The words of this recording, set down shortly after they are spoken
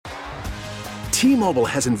T-Mobile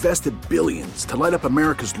has invested billions to light up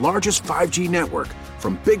America's largest 5G network,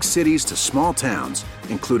 from big cities to small towns,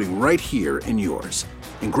 including right here in yours.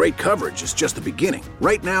 And great coverage is just the beginning.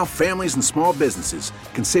 Right now, families and small businesses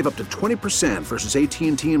can save up to 20% versus AT&T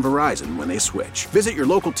and Verizon when they switch. Visit your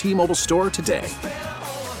local T-Mobile store today.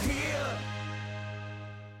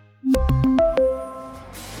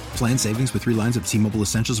 Plan savings with 3 lines of T-Mobile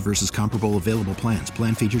Essentials versus comparable available plans.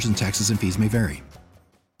 Plan features and taxes and fees may vary.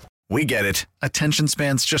 We get it. Attention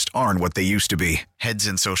spans just aren't what they used to be. Heads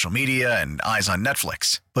in social media and eyes on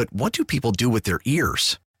Netflix. But what do people do with their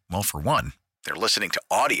ears? Well, for one, they're listening to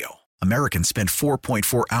audio. Americans spend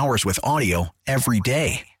 4.4 hours with audio every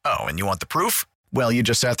day. Oh, and you want the proof? Well, you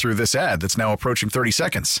just sat through this ad that's now approaching 30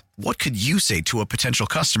 seconds. What could you say to a potential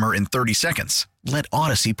customer in 30 seconds? Let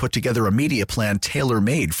Odyssey put together a media plan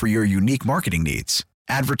tailor-made for your unique marketing needs.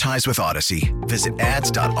 Advertise with Odyssey. Visit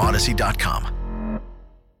ads.odyssey.com.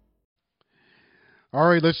 All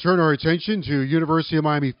right, let's turn our attention to University of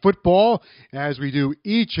Miami football, as we do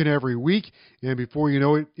each and every week. And before you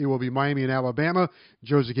know it, it will be Miami and Alabama.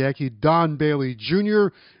 Joe Zagacki, Don Bailey Jr.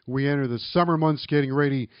 We enter the summer months getting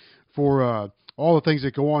ready for all the things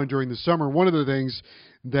that go on during the summer. One of the things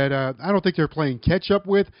that I don't think they're playing catch-up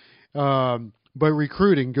with, but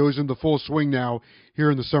recruiting goes into full swing now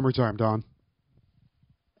here in the summertime, Don.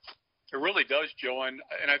 It really does, Joe, and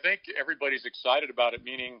I think everybody's excited about it,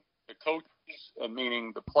 meaning the coaches,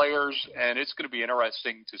 meaning the players, and it's going to be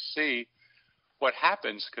interesting to see what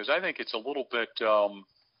happens, because I think it's a little bit you're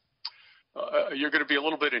going to be a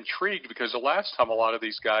little bit intrigued, because the last time a lot of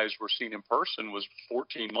these guys were seen in person was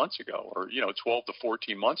 14 months ago, or 12 to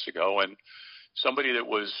 14 months ago, and somebody that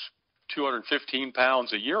was 215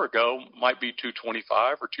 pounds a year ago might be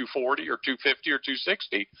 225 or 240 or 250 or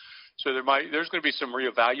 260. So there's going to be some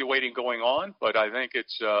reevaluating going on, but I think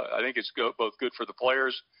it's both good for the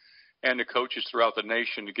players and the coaches throughout the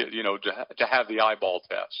nation to get to have the eyeball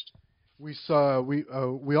test. We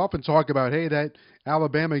often talk about, hey, that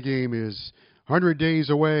Alabama game is 100 days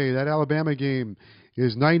away. That Alabama game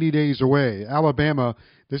is 90 days away. Alabama,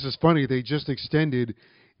 this is funny, they just extended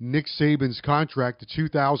Nick Saban's contract to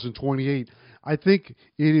 2028. I think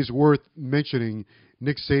it is worth mentioning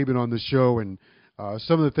Nick Saban on the show and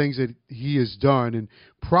some of the things that he has done, and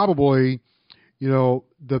probably,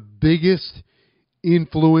 the biggest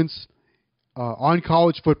influence on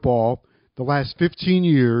college football the last 15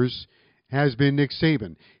 years has been Nick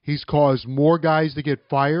Saban. He's caused more guys to get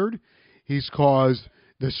fired. He's caused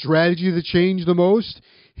the strategy to change the most.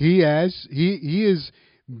 He has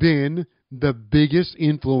been the biggest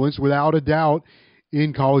influence, without a doubt,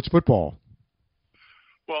 in college football.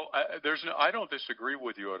 Well, I don't disagree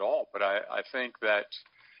with you at all, but I think that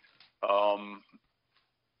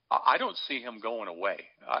I don't see him going away.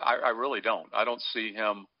 I really don't. I don't see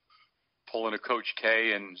him pulling a Coach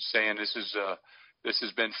K and saying this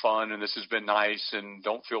has been fun and this has been nice and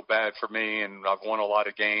don't feel bad for me and I've won a lot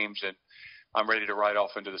of games and I'm ready to ride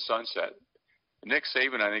off into the sunset. Nick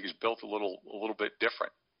Saban, I think, is built a little bit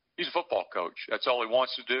different. He's a football coach. That's all he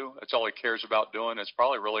wants to do. That's all he cares about doing. That's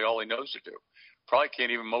probably really all he knows to do. Probably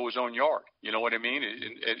can't even mow his own yard. You know what I mean?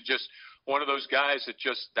 It just one of those guys that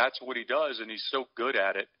that's what he does, and he's so good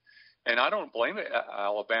at it. And I don't blame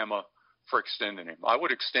Alabama for extending him. I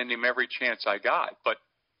would extend him every chance I got. But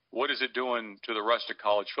what is it doing to the rest of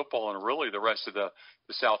college football and really the rest of the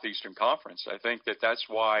Southeastern Conference? I think that's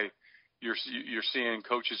why you're seeing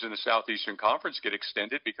coaches in the Southeastern Conference get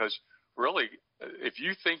extended, because really, if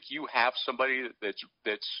you think you have somebody that's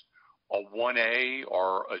a 1A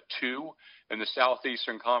or a 2 in the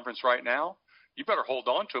Southeastern Conference right now, you better hold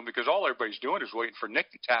on to him, because all everybody's doing is waiting for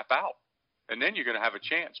Nick to tap out. And then you're going to have a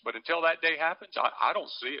chance. But until that day happens, I don't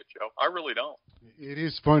see it, Joe. I really don't. It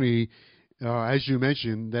is funny, as you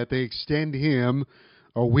mentioned, that they extend him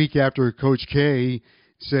a week after Coach K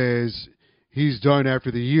says he's done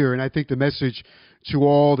after the year. And I think the message to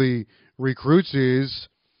all the recruits is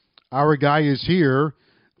our guy is here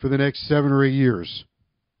for the next 7 or 8 years.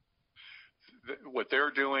 What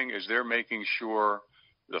they're doing is they're making sure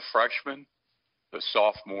the freshmen, the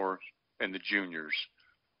sophomores, and the juniors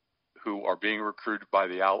who are being recruited by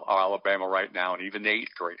the Alabama right now, and even the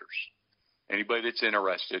 8th graders, anybody that's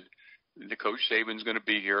interested, the Coach Saban's going to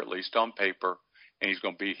be here, at least on paper, and he's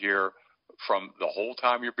going to be here from the whole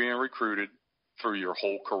time you're being recruited through your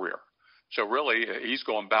whole career. So really, he's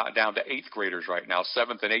going down to 8th graders right now,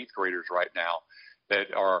 7th and 8th graders right now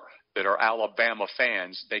that are Alabama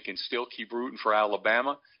fans. They can still keep rooting for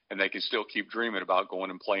Alabama, and they can still keep dreaming about going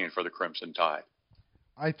and playing for the Crimson Tide.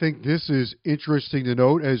 I think this is interesting to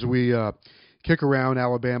note as we kick around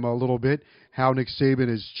Alabama a little bit, how Nick Saban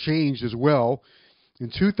has changed as well. In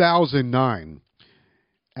 2009,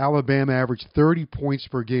 Alabama averaged 30 points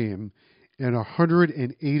per game and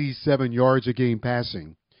 187 yards a game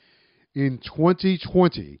passing. In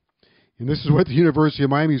 2020, and this is what the University of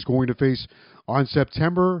Miami is going to face on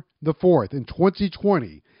September the 4th. In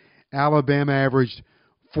 2020, Alabama averaged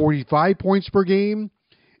 45 points per game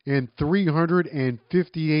and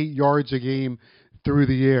 358 yards a game through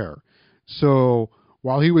the air. So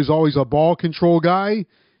while he was always a ball control guy,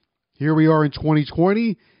 here we are in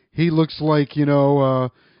 2020. He looks like,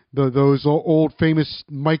 those old famous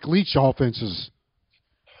Mike Leach offenses.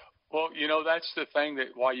 Well, that's the thing that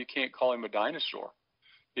why you can't call him a dinosaur.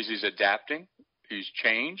 Is he's adapting, he's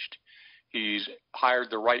changed, he's hired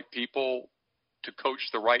the right people to coach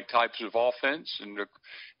the right types of offense,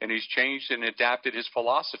 and he's changed and adapted his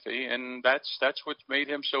philosophy, and that's what's made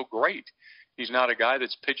him so great. He's not a guy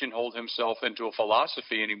that's pigeonholed himself into a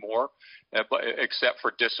philosophy anymore, except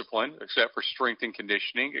for discipline, except for strength and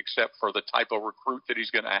conditioning, except for the type of recruit that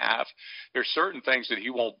he's going to have. There's certain things that he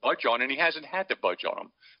won't budge on, and he hasn't had to budge on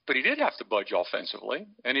them. But he did have to budge offensively,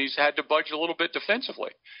 and he's had to budge a little bit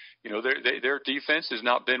defensively. Their defense has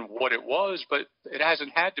not been what it was, but it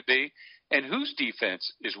hasn't had to be. And whose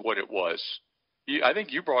defense is what it was? I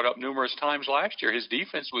think you brought up numerous times last year, his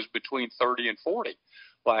defense was between 30 and 40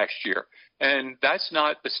 last year. And that's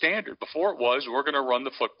not the standard. Before it was, we're going to run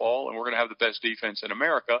the football and we're going to have the best defense in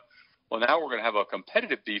America. Well, now we're going to have a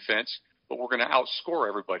competitive defense, but we're going to outscore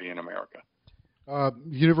everybody in America.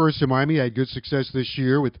 University of Miami had good success this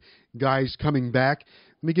year with guys coming back.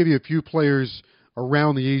 Let me give you a few players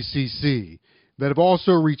around the ACC that have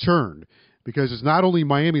also returned, because it's not only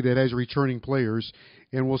Miami that has returning players,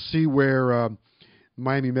 and we'll see where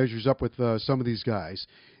Miami measures up with some of these guys.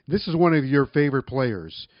 This is one of your favorite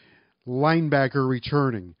players, linebacker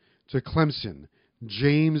returning to Clemson,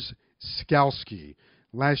 James Skalski.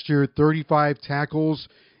 Last year, 35 tackles.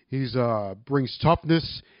 He brings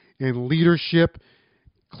toughness and leadership.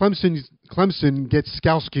 Clemson gets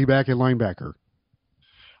Skalski back at linebacker.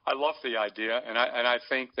 I love the idea, and I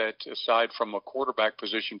think that aside from a quarterback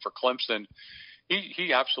position for Clemson,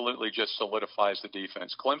 he absolutely just solidifies the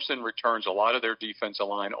defense. Clemson returns a lot of their defensive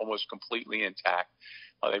line almost completely intact.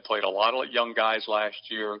 They played a lot of young guys last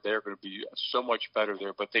year. They're going to be so much better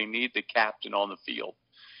there, but they need the captain on the field.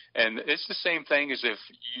 And it's the same thing as if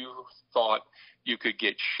you thought you could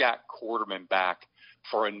get Shaq Quarterman back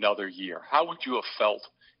for another year. How would you have felt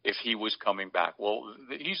if he was coming back? Well,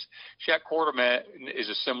 Shaq Quarterman is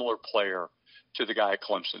a similar player to the guy at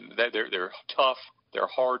Clemson. They're tough, they're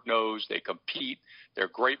hard-nosed, they compete, they're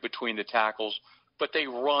great between the tackles, but they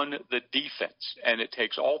run the defense, and it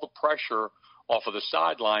takes all the pressure off of the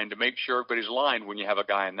sideline to make sure everybody's lined when you have a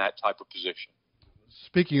guy in that type of position.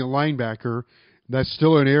 Speaking of linebacker, that's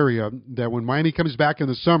still an area that when Miami comes back in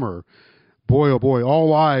the summer, boy, oh boy,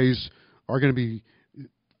 all eyes are going to be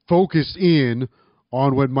focused in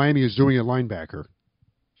on what Miami is doing at linebacker.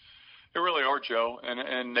 They really are, Joe,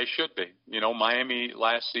 and they should be. Miami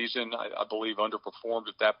last season, I believe, underperformed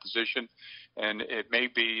at that position, and it may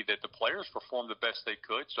be that the players performed the best they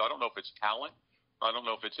could, so I don't know if it's talent. I don't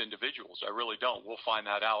know if it's individuals. I really don't. We'll find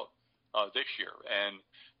that out this year. And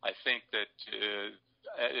I think that,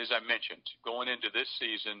 as I mentioned, going into this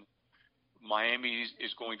season, Miami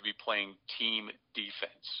is going to be playing team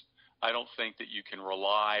defense. I don't think that you can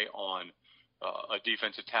rely on a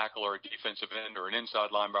defensive tackle or a defensive end or an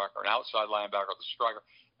inside linebacker, an outside linebacker, or the striker.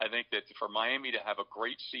 I think that for Miami to have a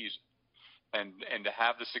great season and to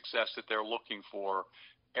have the success that they're looking for,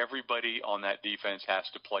 everybody on that defense has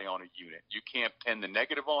to play on a unit. You can't pin the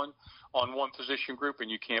negative on one position group,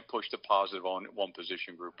 and you can't push the positive on one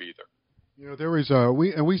position group either. There was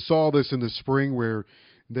we saw this in the spring where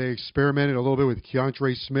they experimented a little bit with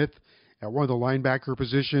Keontre Smith at one of the linebacker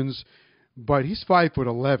positions, but he's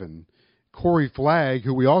 5'11". Corey Flagg,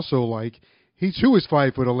 who we also like, he too is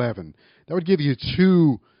 5'11". That would give you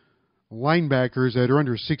two linebackers that are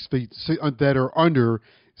under 6 feet, that are under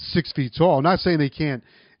 6 feet tall. I'm not saying they can't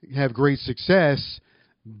have great success,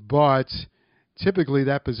 but typically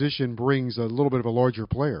that position brings a little bit of a larger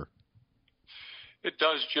player. It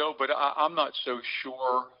does, Joe, but I'm not so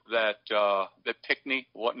sure that that Pickney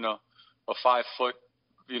wasn't a 5 foot,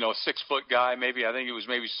 6 foot guy. Maybe I think he was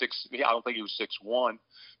maybe 6. I don't think he was 6'1",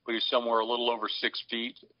 but he's somewhere a little over 6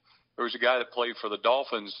 feet. There was a guy that played for the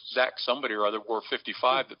Dolphins, Zach somebody or other, wore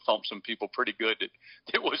 55 that thumped some people pretty good.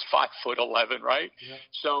 That was 5'11", right? Yeah.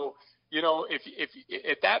 So if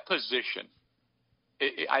at that position,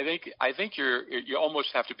 I think you almost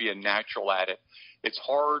have to be a natural at it. It's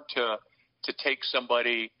hard to take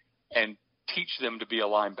somebody and teach them to be a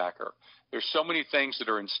linebacker. there's so many things that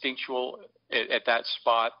are instinctual at that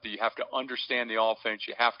spot that you have to understand the offense.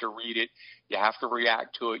 You have to read it. You have to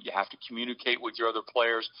react to it. You have to communicate with your other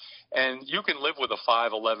players. And you can live with a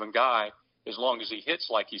 5'11" guy as long as he hits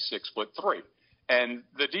like he's 6'3". And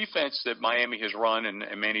the defense that Miami has run and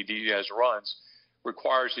Manny Diaz runs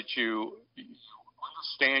requires that you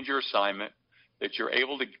understand your assignment, that you're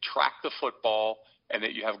able to track the football, and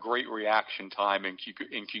that you have great reaction time and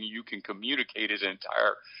you can communicate as an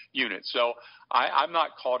entire unit. So I'm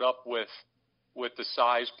not caught up with the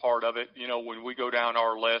size part of it. You know, when we go down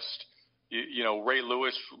our list, you know, Ray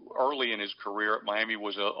Lewis early in his career at Miami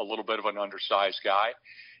was a little bit of an undersized guy,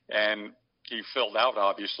 and he filled out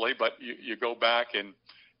obviously, but you go back and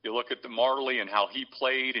you look at the Marley and how he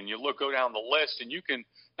played, and you go down the list, and you can,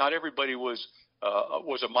 not everybody was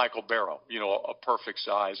a Michael Barrow, you know, a perfect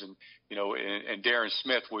size, and you know, and Darren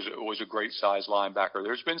Smith was a great size linebacker.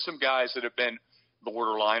 There's been some guys that have been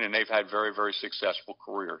borderline, and they've had very, very successful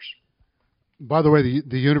careers. By the way,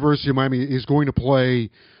 the University of Miami is going to play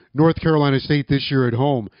North Carolina State this year at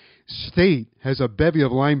home. State has a bevy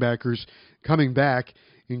of linebackers coming back,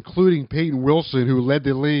 including Peyton Wilson, who led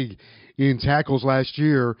the league in tackles last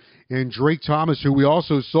year, and Drake Thomas, who we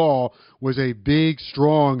also saw was a big,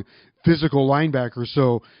 strong, physical linebacker.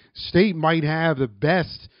 So State might have the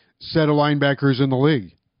best set of linebackers in the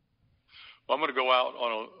league. Well, I'm going to go out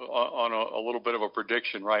on a little bit of a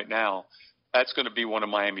prediction right now. That's going to be one of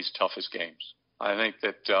Miami's toughest games. I think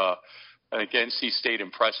NC State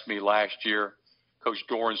impressed me last year. Coach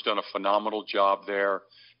Doran's done a phenomenal job there.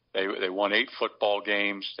 They won 8 football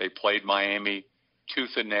games. They played Miami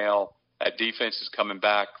tooth and nail. That defense is coming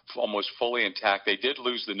back almost fully intact. They did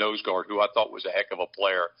lose the nose guard, who I thought was a heck of a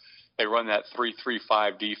player. They run that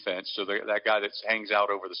 3-3-5 defense, so that guy that hangs out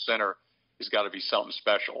over the center has got to be something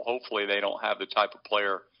special. Hopefully they don't have the type of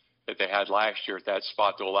player that they had last year at that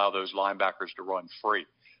spot to allow those linebackers to run free.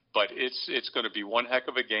 But it's going to be one heck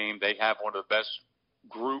of a game. They have one of the best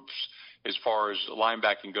groups as far as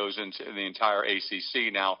linebacking goes into the entire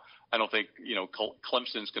ACC. Now, I don't think, you know,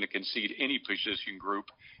 Clemson's going to concede any position group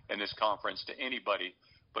in this conference to anybody,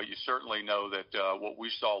 but you certainly know that what we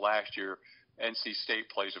saw last year, NC State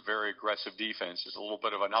plays a very aggressive defense. It's a little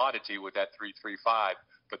bit of an oddity with that 3-3-5,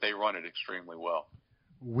 but they run it extremely well.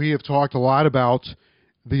 We have talked a lot about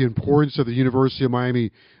the importance of the University of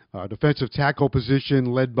Miami defensive tackle position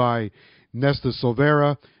led by Nesta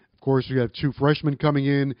Silvera. Of course, we have 2 freshmen coming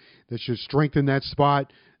in that should strengthen that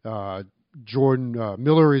spot. Jordan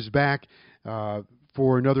Miller is back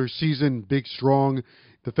for another season, big, strong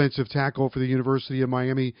defensive tackle for the University of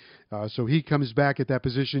Miami. So he comes back at that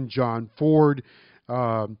position. John Ford,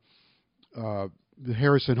 Harrison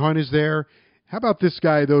Hunt is there. How about this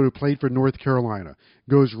guy, though, who played for North Carolina?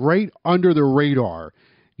 Goes right under the radar.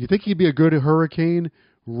 You think he'd be a good Hurricane?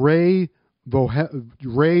 Raymond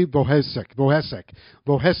Vohesek.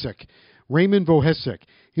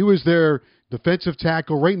 He was their defensive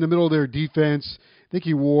tackle right in the middle of their defense. I think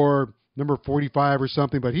he wore number 45 or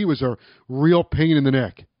something, but he was a real pain in the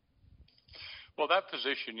neck. Well, that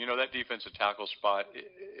position, you know, that defensive tackle spot,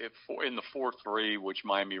 in the 4-3, which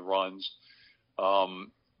Miami runs,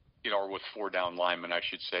 you know, or with 4 down linemen, I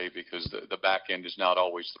should say, because the back end is not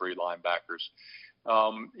always 3 linebackers.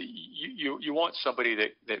 You want somebody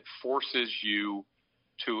that forces you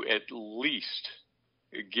to at least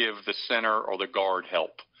give the center or the guard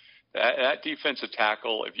help. That defensive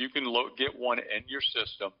tackle, if you can get one in your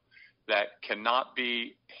system that cannot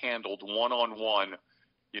be handled one-on-one,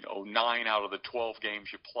 you know, 9 out of the 12 games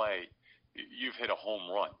you play, you've hit a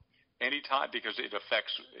home run. Anytime, because it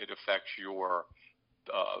affects your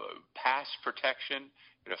pass protection,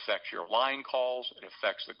 it affects your line calls, it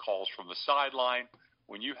affects the calls from the sideline.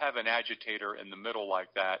 When you have an agitator in the middle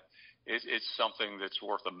like that, it's something that's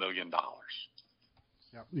worth $1 million.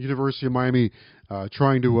 Yeah. University of Miami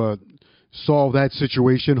trying to solve that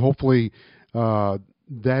situation. Hopefully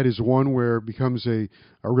that is one where it becomes a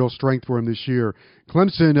real strength for him this year.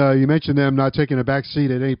 Clemson, you mentioned them not taking a back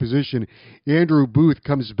seat at any position. Andrew Booth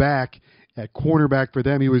comes back at cornerback for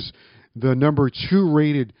them. He was the number 2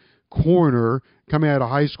 rated corner coming out of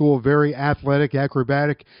high school, very athletic,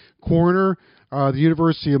 acrobatic corner. The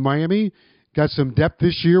University of Miami got some depth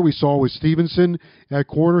this year. We saw with Stevenson at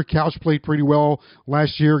corner. Couch played pretty well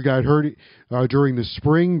last year, got hurt during the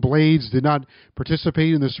spring. Blades did not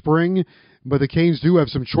participate in the spring, but the Canes do have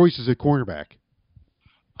some choices at cornerback.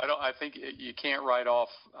 I think you can't write off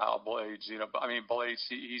Al Blades. You know, I mean, Blades,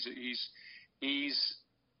 he's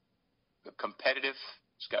competitive.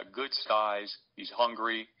 He's got good size. He's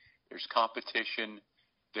hungry. There's competition.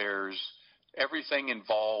 There's everything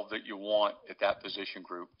involved that you want at that position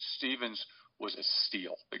group. Stevens was a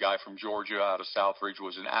steal. The guy from Georgia out of Southridge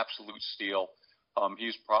was an absolute steal.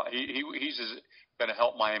 He's going to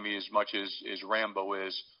help Miami as much as Rambo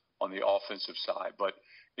is on the offensive side. But,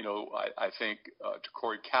 I think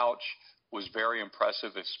Corey Couch was very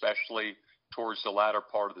impressive, especially towards the latter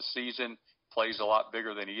part of the season. Plays a lot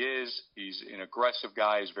bigger than he is. He's an aggressive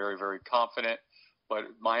guy. He's very, very confident. But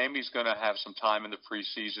Miami's going to have some time in the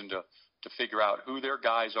preseason to figure out who their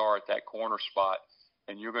guys are at that corner spot.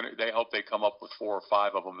 And they hope they come up with 4 or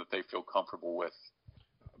 5 of them that they feel comfortable with.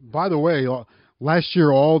 By the way, last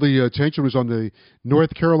year all the attention was on the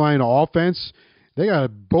North Carolina offense. They got a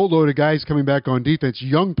boatload of guys coming back on defense,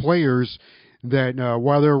 young players that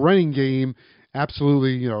while their running game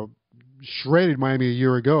absolutely, shredded Miami a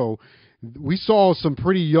year ago, we saw some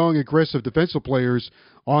pretty young, aggressive defensive players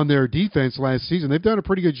on their defense last season. They've done a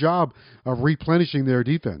pretty good job of replenishing their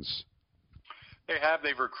defense. They have.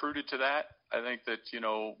 They've recruited to that. I think that,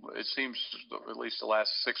 it seems at least the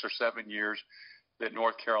last 6 or 7 years that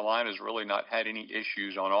North Carolina's really not had any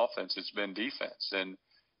issues on offense. It's been defense, and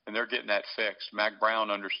they're getting that fixed. Mack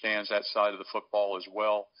Brown understands that side of the football as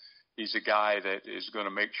well. He's a guy that is going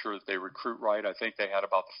to make sure that they recruit right. I think they had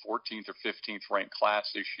about the 14th or 15th ranked class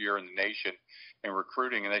this year in the nation in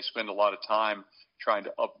recruiting, and they spend a lot of time trying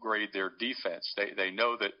to upgrade their defense. They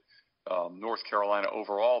know that North Carolina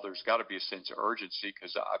overall, there's got to be a sense of urgency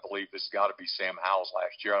because I believe this has got to be Sam Howell's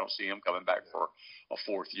last year. I don't see him coming back for a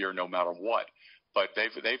 4th year no matter what. But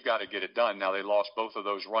they've got to get it done. Now, they lost both of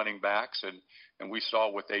those running backs, and we saw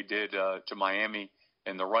what they did to Miami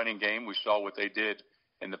in the running game. We saw what they did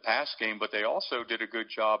in the pass game, but they also did a good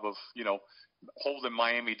job of, holding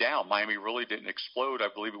Miami down. Miami really didn't explode. I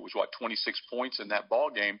believe it was, 26 points in that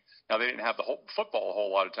ball game. Now, they didn't have the whole football a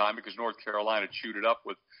whole lot of time because North Carolina chewed it up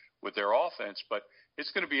with their offense, but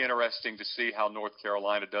it's going to be interesting to see how North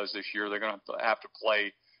Carolina does this year. They're going to have to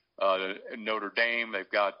play Notre Dame.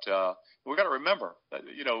 They've got we've got to remember that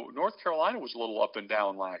North Carolina was a little up and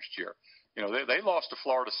down last year. They lost to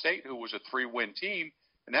Florida State, who was a 3-win team,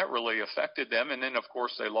 and that really affected them. And then, of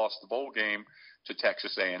course, they lost the bowl game to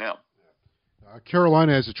Texas A&M.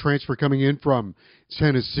 Carolina has a transfer coming in from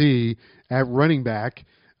Tennessee at running back.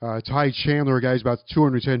 Ty Chandler, a guy's about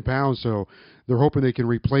 210 pounds, so they're hoping they can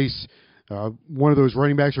replace one of those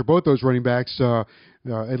running backs or both those running backs,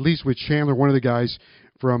 at least with Chandler, one of the guys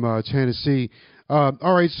from Tennessee. All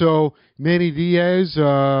right, so Manny Diaz,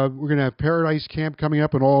 we're going to have Paradise Camp coming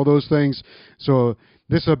up and all those things. So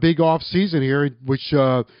this is a big off season here, which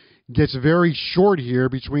gets very short here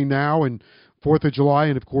between now and 4th of July,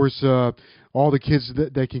 and, of course, all the kids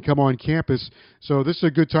that can come on campus. So this is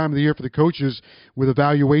a good time of the year for the coaches with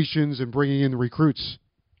evaluations and bringing in the recruits.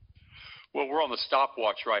 Well, we're on the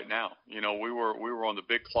stopwatch right now. We were on the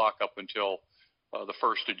big clock up until the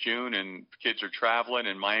 1st of June, and kids are traveling,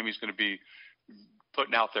 and Miami's going to be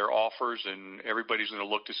putting out their offers, and everybody's going to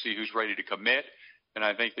look to see who's ready to commit. And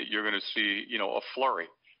I think that you're going to see, a flurry.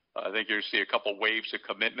 I think you're going to see a couple waves of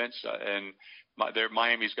commitments, and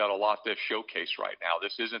Miami's got a lot to showcase right now.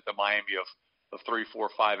 This isn't the Miami of 3, 4,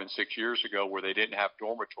 5, and 6 years ago where they didn't have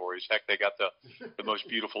dormitories. Heck, they got the most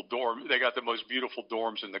beautiful dorm. They got the most beautiful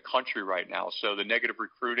dorms in the country right now. So the negative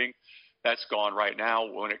recruiting, that's gone right now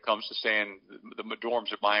when it comes to saying the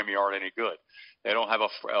dorms at Miami aren't any good. They don't have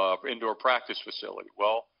a indoor practice facility.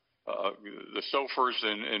 Well, the Sofers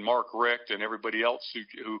and Mark Richt and everybody else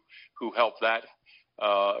who helped that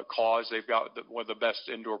cause, they've got one of the best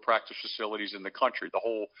indoor practice facilities in the country. The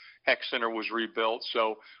whole Heck Center was rebuilt.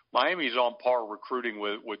 So Miami's on par recruiting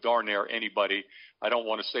with darn near anybody. I don't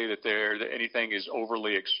want to say that anything is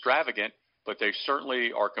overly extravagant, but they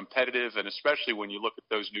certainly are competitive, and especially when you look at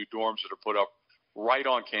those new dorms that are put up right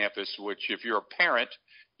on campus, which if you're a parent,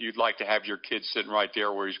 you'd like to have your kid sitting right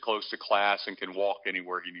there where he's close to class and can walk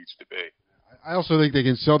anywhere he needs to be. I also think they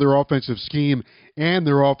can sell their offensive scheme and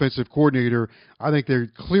their offensive coordinator. I think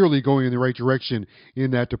they're clearly going in the right direction in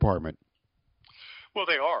that department. Well,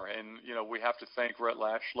 they are, and we have to thank Rhett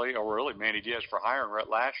Lashley, or really Manny Diaz, for hiring Rhett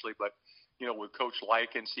Lashley. But with Coach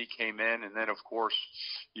Likens, he came in, and then of course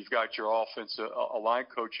you've got your offensive line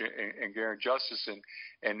coach and Garen Justice.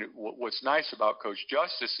 And what's nice about Coach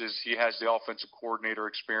Justice is he has the offensive coordinator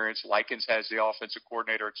experience. Likens has the offensive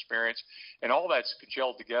coordinator experience, and all that's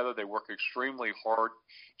gelled together. They work extremely hard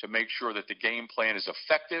to make sure that the game plan is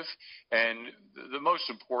effective. And the most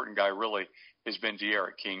important guy really has been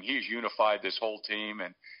De'Aaron King. He's unified this whole team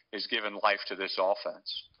and has given life to this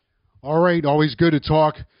offense. All right, always good to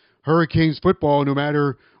talk Hurricanes football, no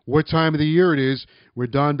matter what time of the year it is,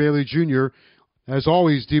 with Don Bailey Jr. As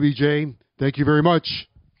always, DBJ, thank you very much.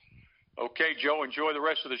 Okay, Joe, enjoy the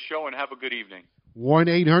rest of the show and have a good evening.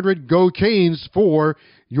 1-800-GO-CANES for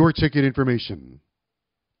your ticket information.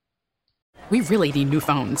 We really need new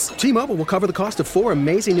phones. T-Mobile will cover the cost of 4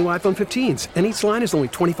 amazing new iPhone 15s, and each line is only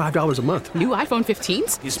 $25 a month. New iPhone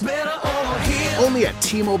 15s? It's better over here. Only at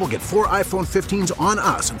T-Mobile, get 4 iPhone 15s on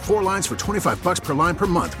us and 4 lines for $25 per line per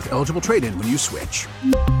month with eligible trade-in when you switch.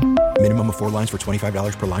 Minimum of 4 lines for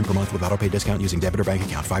 $25 per line per month with autopay discount using debit or bank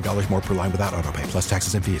account. $5 more per line without autopay, plus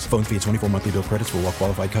taxes and fees. Phone fee at 24 monthly bill credits for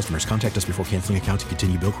well-qualified customers. Contact us before canceling account to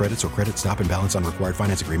continue bill credits or credit stop and balance on required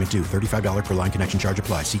finance agreement due. $35 per line connection charge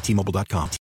applies. See T-Mobile.com.